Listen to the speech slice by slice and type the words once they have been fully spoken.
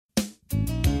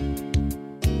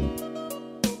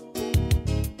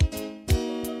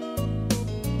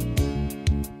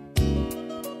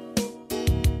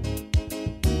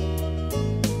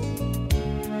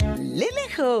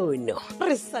lekgono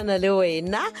re sana le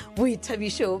wena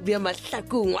boithabišo bja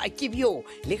mahlakong a kebjo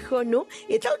lekgono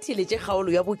e tla o thiletše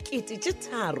kgaolo ya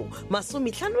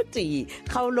bo250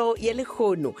 kgaolo ya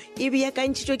lekgono e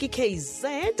beakantšhitšwe ke KZ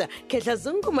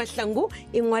Ketlazungu Mahlangu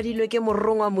e ngwadilwe ke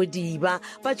Morongwa Modiba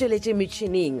ba tšweletše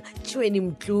metšhineng Tšhweni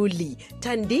Mtluli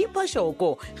Thandi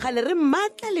Pashoko gale re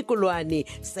Matla Lekolwane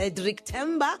Cedric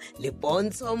Temba le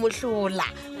Bontsho Mohlola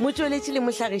motšweletše le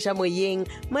mohlagiša moyeng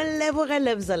Moleboge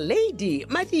Lebza Lady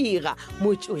Madira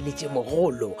motšweletše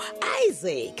mogolo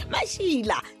Isaac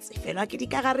Mashila sefelwa ke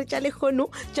dikagare tša lekgono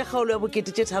tša kgaolo ya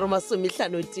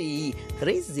bo250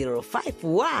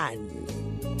 3051.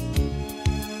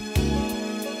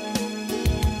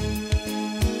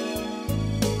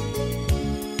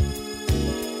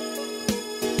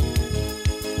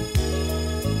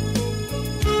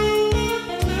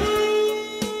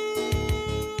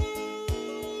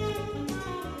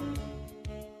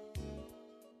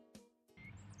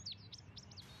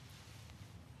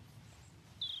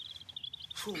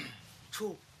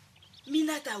 Tsho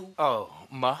mina tau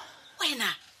ma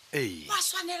wena Ei. wa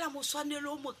swanela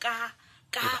moswanelo mo ka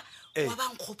wa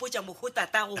bang khopotsa mo go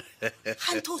tatago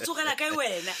ga ntho o tsogela kae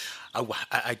wena awa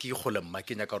a ke gole mma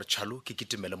ke nyaka gore tšhalo ke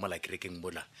ketemele mola kerekeng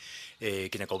mola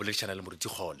ke nyaka go boledišana le moruti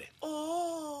gole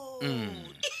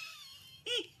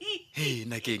he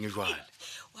na ke eng jwale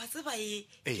wa tseba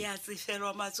ke a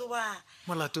tsefelwa matsoba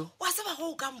molato wa tseba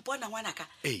go ka mpona ngwanaka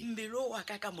mmelo wa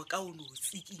ka moka o no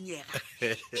tsikinyega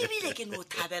ebile ke no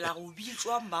thabela go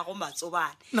bitswa mmago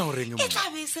matsobane na o reng mo e tla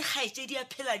be se gaetse di a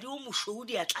phela di o moshou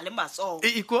di a tla le matsogo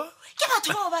ikwa ke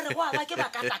batho ba ba re go ba ke ba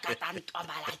katakata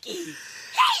ntwamala ke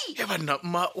e banna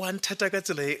ma wa nthata ka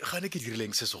tsela e gane ke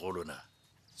dirileng se segolo na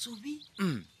Tsubi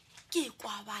ke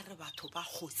kwa ba re batho ba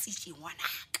gotsitse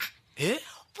ngwanaka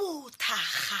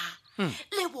bothaga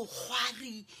le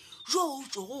bogwari jo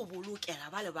go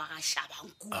bolokela ba le ba ga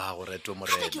shabanku go reto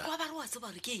gape ke morena kwa ba re wa tseba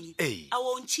re keng Ei. a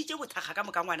o ntšhitše bothaga ka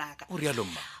moka ngwanaka o rialo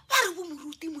mma ba re bo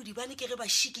moruti modibane ke ge ba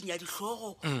šikinya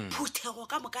ditlhogo phuthego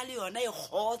ka moka le yona e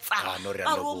kgotsa no re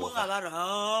a ba re o leboga. mongwe ba re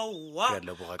aowa Re a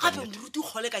leboga ka gape nnete. moruti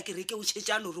kgole ka kereke o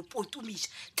tšhetšano re potumiša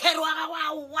thero wa gago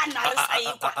a wana re sa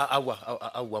ekwa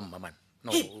awa mma man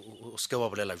no o se ke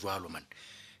wa bolela jwalo man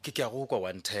ke a go kwa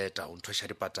wa ntheta o nthoša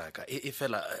dipataka e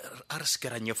fela a re se ke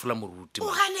ra nyefola moruti o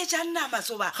man. ganetša nna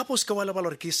matsoba gape o se ke wa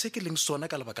lebala gore ke se ke leng sona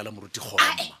ka lebaka la moruti ae goma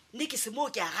nne ke se moo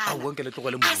ke a Aowa, nke le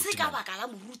tlogele gana a se moruti, ka man. baka la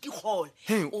moruti kgole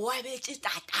He. o abetse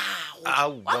tatago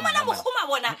Aowa, wa mona mama. mogoma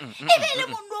bona e be le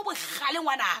monno o bogale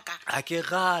ngwanaka a ke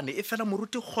gane e fela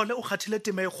moruti gole o kgathile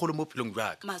tema e kgolo mo phelong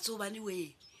jaka matsobane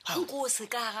we nko o se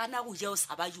ka gana go ja o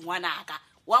sa baji ngwanaka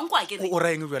wanko a kere o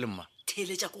raeng jale mma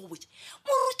theletša ko go botse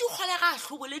moruti kgole ga a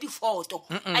tlhobole difoto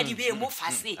a di bee mo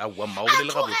faseng Aowa, mma, o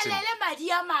bolela gabotse. tlogelele madi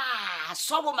a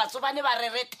maswa bo matsobane ba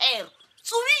rere thero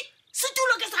Tsubi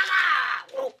setulo ke sa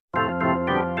gago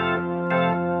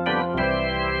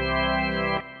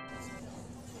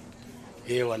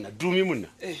wana dumi monna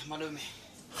malome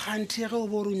ganthe ge o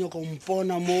bo re o nyaka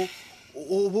mpona mo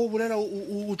o bo bolela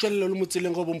o tswelela le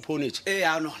motseleng ge o bomphoonetse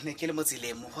ano ne ke le mo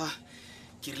tseleng mokgwa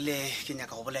ke rile ke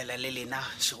nyaka go bolela le lena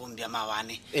šegong bja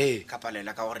maabane ka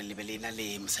palela ka gore lebe lena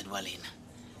le mosadi wa lena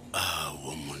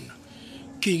aowa monna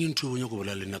ke eng ntho e bo nyako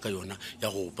bolela lena ka yona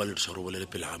ya go palediša gore o bolele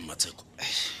pele ga mmatsheko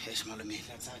malome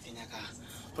ke nyaka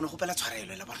go ne gopela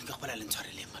tshwarelo la bona ke gopela le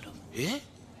ntshwareleng malome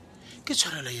ke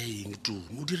tshwarela ya eng tumi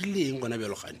o dirile eng gona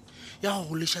bjalogane ya go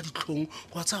go leša ditlhong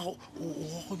wa tsa go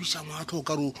gobiša matlho o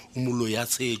ka re o mollo ya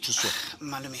tshetso so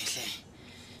malometlhe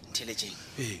ntheletšeng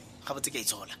ga botse ke a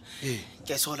itshola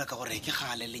ke a itshola ka gore ke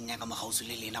gale le nyaka mogauso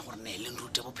le lena gore ne le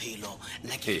nrute bophelo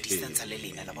nna ke le distance le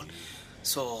lena la bona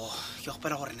so ke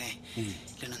gopela gore ne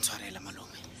le no ntshwarela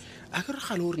malome a ke re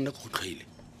gale o re nna ke go tlhoile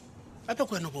gape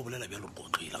ko wena bo bolela bjalo go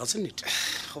tlhoile ga se nnete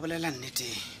go bolela nnete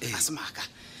a se maaka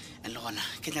and le gona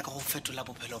ke nyaka go fetola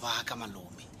bophelo ba ka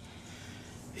malome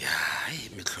ya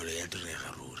metlholo ya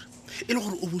direga ruri e le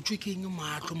gore o botswe ke eng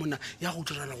matlho mona ya go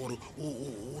direla gore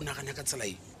o naganya ka tsela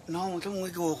e no ke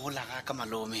mongwe ke o golaga ka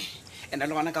malome and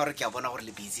le gona ka gore ke a bona gore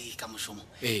le busy ka mošomo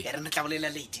ya re ne tla bolela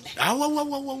latene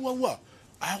awa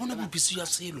a gona bopisi ya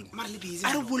selo mare le busy a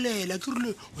re bolela ke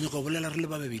rile o nyaka go bolela re le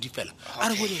ba babedi fela a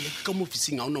re bolele ke ka mo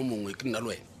officing ga ona mongwe ke nna le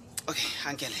wena okay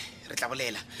ankele re tla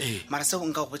bolela mara seo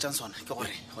nka go botsang sona ke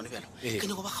gore gone bjalo ke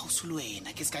ne go ba gausi le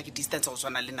wena ke se ka ke distance go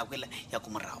swana le nako ya ko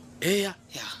morago ya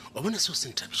wa bona seo se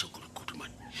nthabiša kudu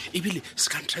mane ebile se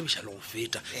ka nthabiša le go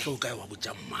feta ke o kae wa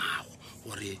botsa mmago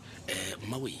gore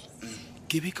mmawee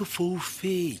ke be ke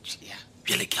foufetse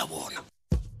bjale ke a bona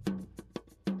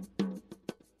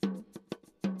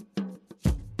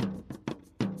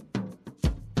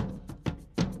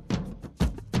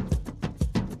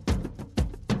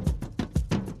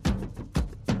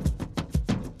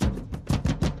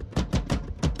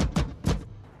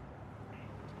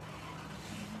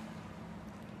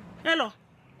hello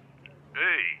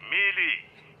Hey, Mili.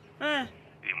 eh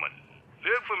Man,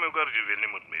 leuk voor me je weer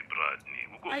niet met mij praten.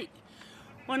 Hoe ai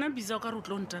wona bisa o ka re o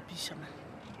tlo ntapiša man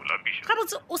Ulapisha.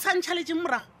 gabotse o sa ntšhaletse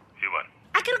morago Ivan.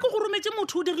 a kere ke go rometse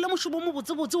motho o dirile mošomo mo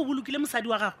botsebotse o bolokile mosadi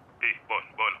wa gago Hey,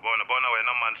 bona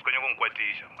wena man, sikonya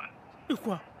kongkwatisha man.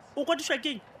 ekwa o kwadišwa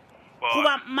keng Bona.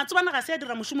 goba matsobana ga se a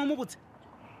dira mošomo mo botse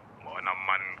Bona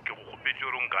man, ke go khopetse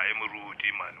ro nka e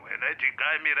moruti man. Wena di ka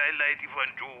mira e light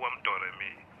ifanjo wa mtore me.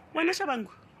 wena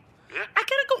shabango Eh? a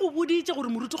kere ke go boditse gore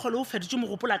moruti kgole o feditse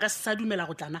mogopola ka se sa dumela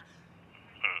go tlana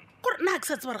gore nna ke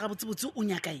sa tseba re gabotsebotse o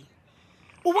nyaka eng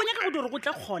o bonya ka go dire go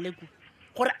tla kgole ko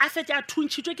gore a fetse a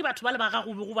thuntšhitswe ke batho ba le ba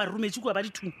gago be go ba rometse kua ba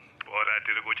dithung Bona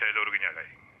dire go chaile ro kenyaka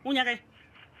e. o nyaka eng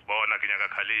Bona kenyaka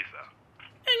khalisa.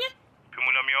 eng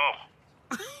Phumula myogo.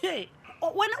 Hey,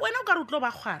 wena o ka re o tlo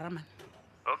ba kgwara man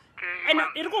Okay. ene man.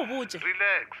 e re ko botse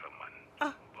Relax man.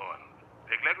 Ah. Bona.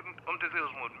 Eklek umthetho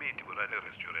usmod meet ko rane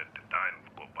restaurant time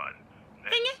kopani.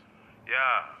 eng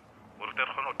Yeah. Uri ter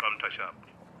khono tlamta sharp.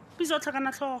 bisa o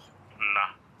tlhakana tlhogo Nna.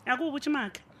 ya ko o botse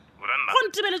maaka Uranna. go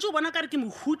ntebeletse o bona ka re ke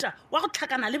mohuta wa go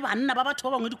tlhakana le banna ba batho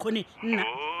ba bangwe dikgoneng nna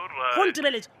Alright. go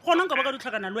ntebeletse gona nka ba ka di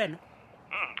tlhakana le wena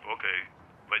Okay.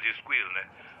 Ba di squeal ne.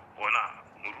 Bona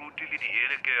moruti le di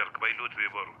hele care ka ba ilo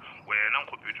tseba hore wena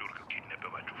nkgopetse hore ke kidnap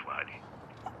batho fadi.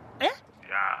 eh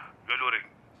Ya, jwale hore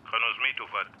khano sme to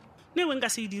fadi. ne we nka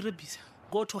se e dire bisa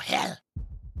go to hell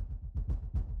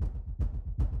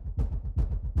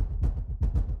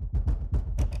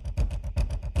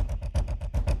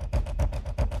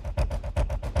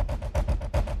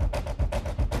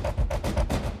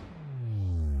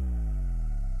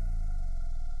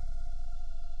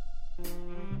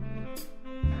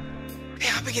e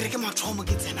gape ke re ke mathomo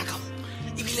ke tsena ka mo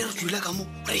ebile re dula ka mo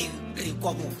re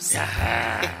kwa bose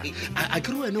a ke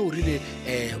re wena o rile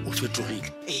o fetogile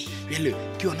Ee. bjale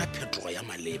ke yona phetogo ya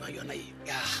maleba yona eo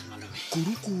ya malome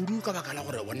kudu-kudu ka baka la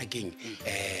gore bona keng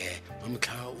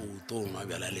mamotlha o to nwa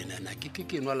bjala lenena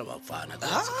ke nwa le bafana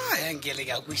yankele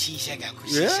ke a kwešiša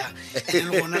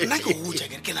le gona nna ke gotša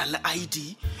kere ke na le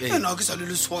ID ena ke sa le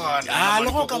leswana le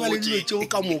go ka ba le dilo tseo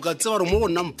ka moka tse gore mo go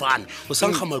nna mfana o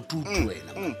sankga matutu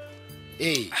wena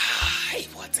ee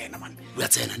boa tsena man o ya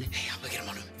tsena ne gape ke re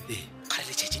malome kgale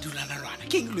letšhetše di ulanalwana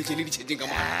ke eng dilotse le ditšhetšeng ka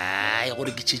moga ai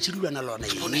gore ke tšhetše dilwana lona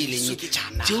bona eng e leso leng ke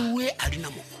tšana. tseoe a di na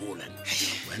mogola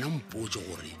wena mpotse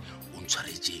gore o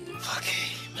ntshwaretseng okay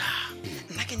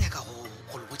nna ke nyaka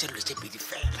go le botša dilo tše pedi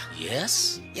fela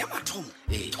yes ya mathomo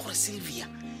Ee. ke gore sylvia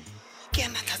ke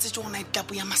ena tlatsetse go night club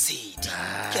ya masedi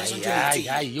ke re swantse o etseng.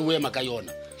 ai o ema ka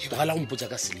yona tlogela go mpotsa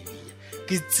ka selivia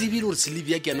ke tsebile gore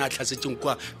selivia ke ena a tlhasetseng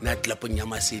kwa natlapong ya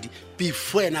masedi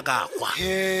before ena ka kwa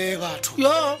he batho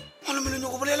yo malomelone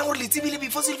go bolela gore letsebile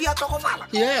before sylvia a tlhokofala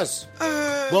yes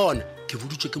bona ke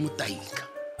boditswe ke motaika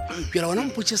pela wona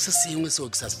mpotse se sengwe seo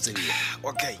ke sa se tsebile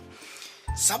okay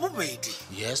sa bobedi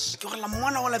yes ke gorela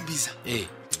ngwana ola bisa ee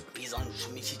bisa o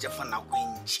ntšhomišitše fa nako e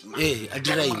ntšhi Ee, a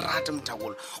dira eng? rate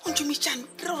mothakolo o ntšhomišitšane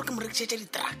dira gore ke mo rekišetša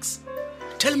di-drugs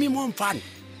tell me more mfane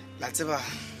la tseba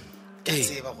ke a Ee.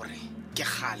 tseba gore ke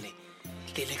gale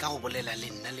le le ka go bolela le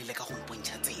nna le le ka go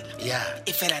mpontšha tsela ya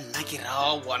e fela nna ke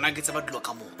ra bona ke tseba dilo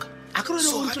ka moka a ke rone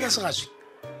So, go nthola ga- segaswi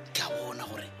ke a bona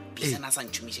gore bisana a sa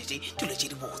ntšhomišetše dilo tše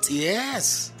di botse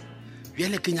yes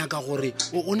bjale ke nyaka gore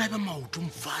o nabe maoto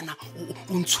mfana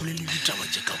o ntsholele ditaba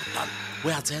tše ka botalo o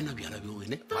ya tsena bjala bjo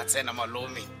wene wa tsena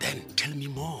malome then tell me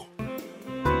more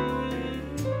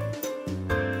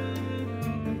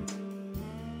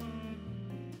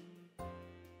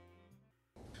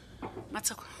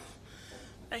matsheko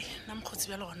ai nna mokgotsi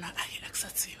bja le gona ai a ke sa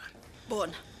tseba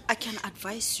bona I can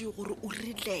advise you gore o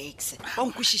relax wa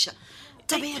nkwešiša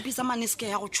tabe ya bisa maneske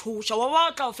ya go tšhoša wa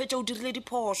batla o fetša o dirile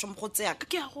diphošo mokgotse yaka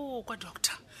ke ya go kwa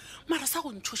doctor mara sa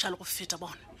go ntšhoša le go feta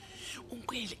bona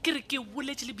onkwele ke re ke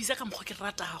boletse le bisa ka mokgwa ke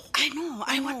ratago I know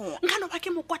nkano ba ke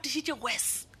mo kwatišitše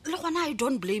wes le gona I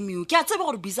don't blame you ke a tsebe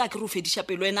gore bisa a ke re o fediša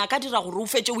pelo ena a ka dira gore o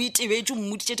fetše o itebetse o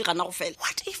mmoditše di gana go fela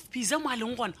what if bisa mo a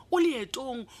leng gona o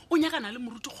leetong o nyakana le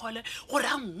moruti kgole gore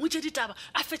a mmotse ditaba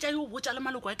a fetša yo botsa le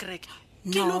maloko a kereke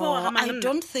Ke lo ba wa ga no I manna.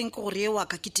 don't think gore e wa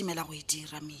ka ke timela go e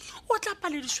dira mele o tla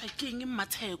paledišwa keng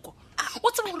mmatsheko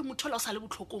o tseba gore motho ola o sa le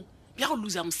botlhokong bja go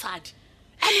losa mosadi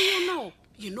and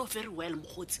you know very well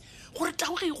mogotsi gore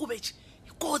tago ge e gobetse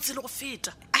e kotsi le go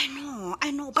feta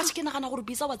I know but ke nagana gore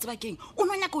bisa wa tseba keng o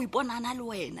no nyaka o iponana le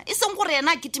wena e seng gore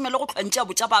yena a ketimele go tlhwantšha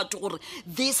botša batho gore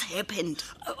this happened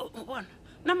bona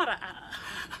nna mara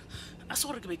a se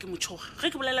gore ke be ke motshoga ge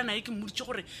ke bolelana e ke mmoditse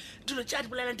gore dilo tša di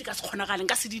bolelang di ka se kgonagale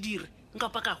nka se di dire nka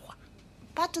pa ka kwa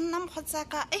but nna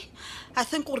mokgotsaka I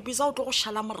think gore bisa o tlo go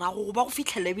šala morago goba go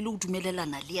fitlhela ebile o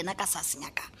dumelelana le yena ka sa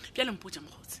senyakang bjale mpotsa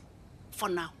mogotsi for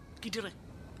now ke dire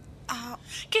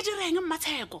ke direng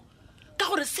mmatsheko ka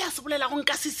gore se a se bolela go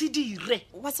nka se dire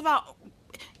wa tseba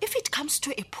if it comes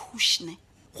to a push ne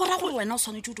go ra gore wena o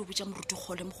tshwanetse o di botsa moruti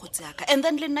kgole mogotsi yaka and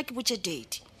then le nna ke botse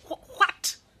daddy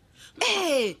what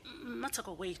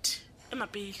mmatsheko wait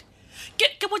emapele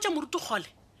ke botsa moruti kgole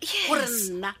gore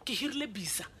nna ke hirile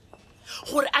bisa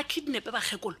gore a kidnape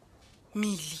bagekolo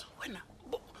mili wena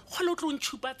kgole o tlo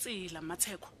ntšhupa tsela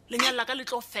mmatsheko lenyalo la ka le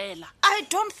tlo fela I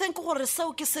don't think gore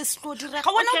seo ke se tlo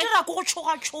direga wena o dira go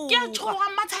tshoga ke a tshoga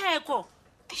mmatsheko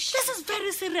this is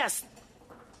very serious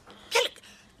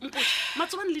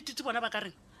matsobane le titi bona ba ka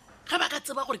reng ga ba ka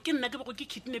tseba gore ke nna ke bego ke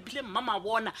kidnapile mama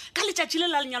bona ka letšatši le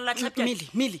la lenyalo la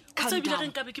Mili, calm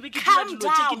down. ke be ke dira dilo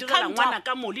tse ke direla ngwana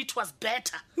ka mole it was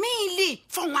better Mili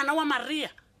for ngwana wa Maria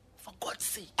for God's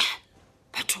sake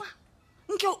batho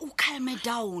nke o calm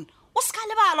down o ska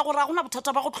lebala gore a gona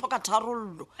bothata ba go tlhoka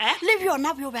tharollo le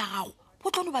bjona bjo ba gago bo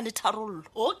tlo no ba le tharollo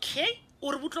okay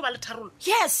o re botlo ba le tharollo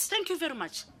yes thank you very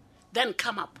much then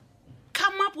come up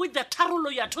with the tharollo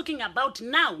you are talking about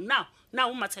now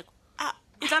Matsheko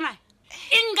itana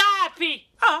ingapi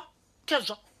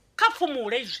kezwa ka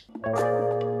phumule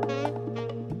izwi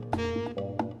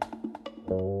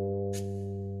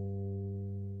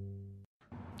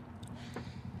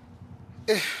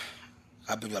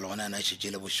gape jwa le gona na šetse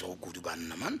le bošego kudu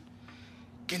banna man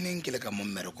ke neng ke le ka mo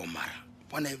mmereko mara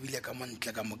bona ebile ka mo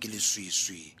ntle ka mo ke le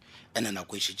swiswi ene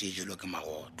nako e šetse e jelwe ke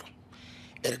magotlo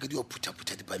e re ke dio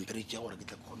phutha dipampiri tša gore ke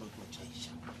tle kgone go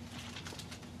tšaiša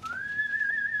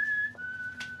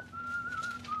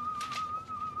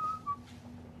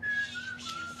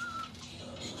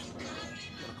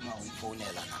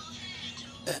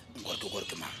gore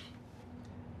ke mang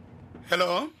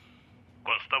hello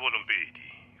Constable Mpedi,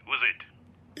 who's it?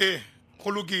 go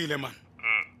lokile man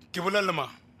ke bolelle mang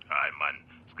Hi man,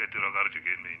 ska tira ka re ke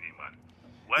nini man.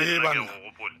 Why banna go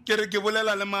gopola? ke re ke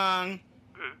bolela le mang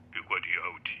Ke kwa di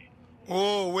out.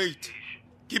 oh wait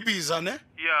ke bisa ne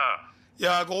Yeah.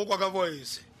 ya go kwa ka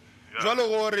voice jwale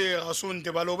gore ga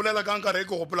sonte ba lo bolela ka nkare ke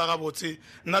gopola ga botse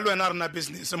nna le wena rena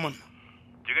business monna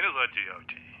Jigene za di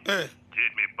out.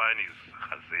 Jid me panis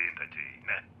khazenda je,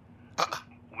 ne?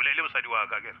 Ulele mosadi wa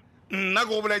ka ke. nna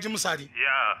go bolaetse mosadi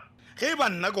Yeah. ge ba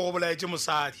nna go bolaetse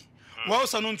mosadi wa o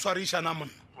sa no ntshwarisha na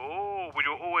monna Oh,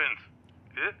 bujo Owens.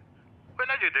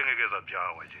 Wena je denge ke za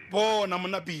bjawa je. bona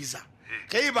monna bisa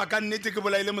ge e ba ka nnete ke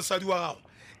bolaile mosadi wa gago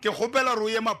ke gopela re o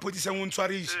ye maphodiseng o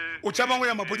ntshwarishe o tšhabang go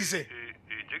ya maphodiseng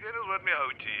Jigene za me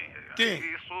out. Ke?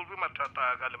 Ke solve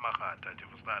mathata ka le magata je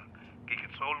fusana. Ke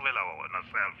solve la wona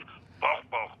self.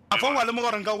 Bog. a fa wa le mo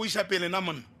goreng ka go iša pele na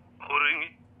monna Horingi.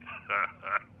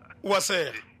 wa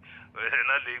sega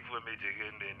Wena lefu me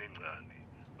jigene ncane.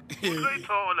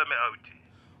 Uzoyithola me out.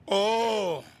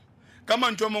 oh ka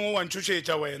mantho a mangwe wa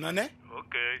ntšhošetša wena ne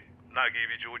Okay. Na ke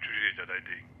bitse go thusetsa that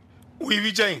thing. o e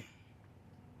bitša eng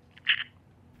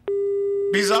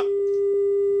bisa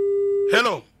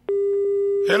hello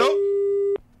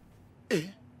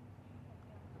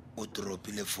o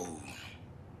tropile phone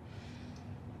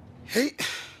hei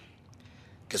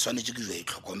ke swanetse ke jo e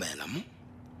tlhokomela mo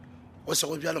o se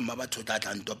go bjalo mma batho tla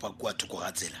tla ntopa kwa thoko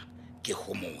ga tsela ke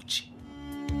homotse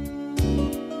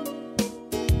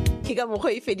ke ka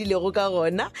mokgwa e fedilego ka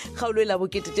gona kgaolo e la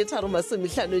bokete tše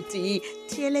 350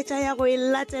 theeletša ya go e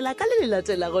latela ka le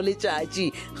latelago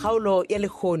letšatši kgaolo ya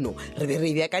lekgono re be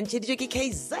re beakantšheditšwe ke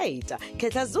kz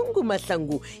kgetla zungu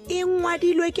mahlangu e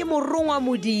ngwadilwe ke morongwa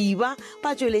modiba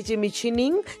ba tšweletše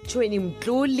metšhining tšhweni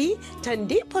mtlole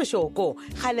thandi phošoko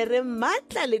gale re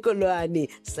maatla lekolwane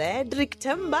cedric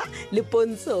temba le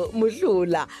pontsho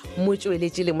mohlola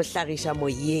motšweletše le mohlagiša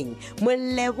moyeng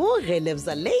moleboge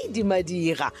lebza lady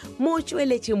madira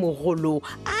motšweletše mogolo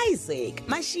Isaac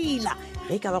Mashila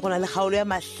ge ka ba gona le kgaolo ya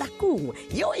mahlakong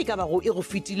yeo e ka bago e go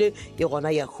fetile e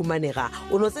gona ya humanega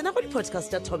o no tsena go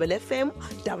di-podcast ya Thobel FM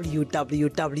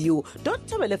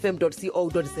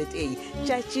www.thobelfm.co.za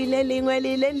tšatši le lengwe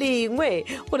le le lengwe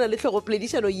go na le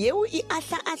tlhogopoledišano yeo e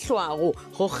ahlaahlwago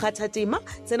go kgatha tema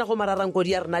tsena go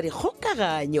mararankodi ya rena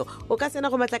dikgokaganyo o ka tsena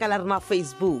go matlakala rena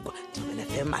Facebook Thobel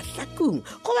FM mahlakong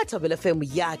go ba Thobel FM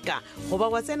yaka go ba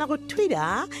wa tsena go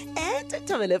Twitter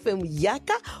 @Thobel FM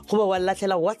yaka go ba wa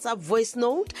latlela WhatsApp voice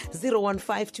note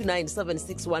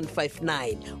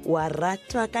 0152976159 wa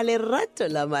ratwa ka lerato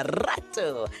la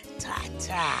marato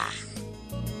tata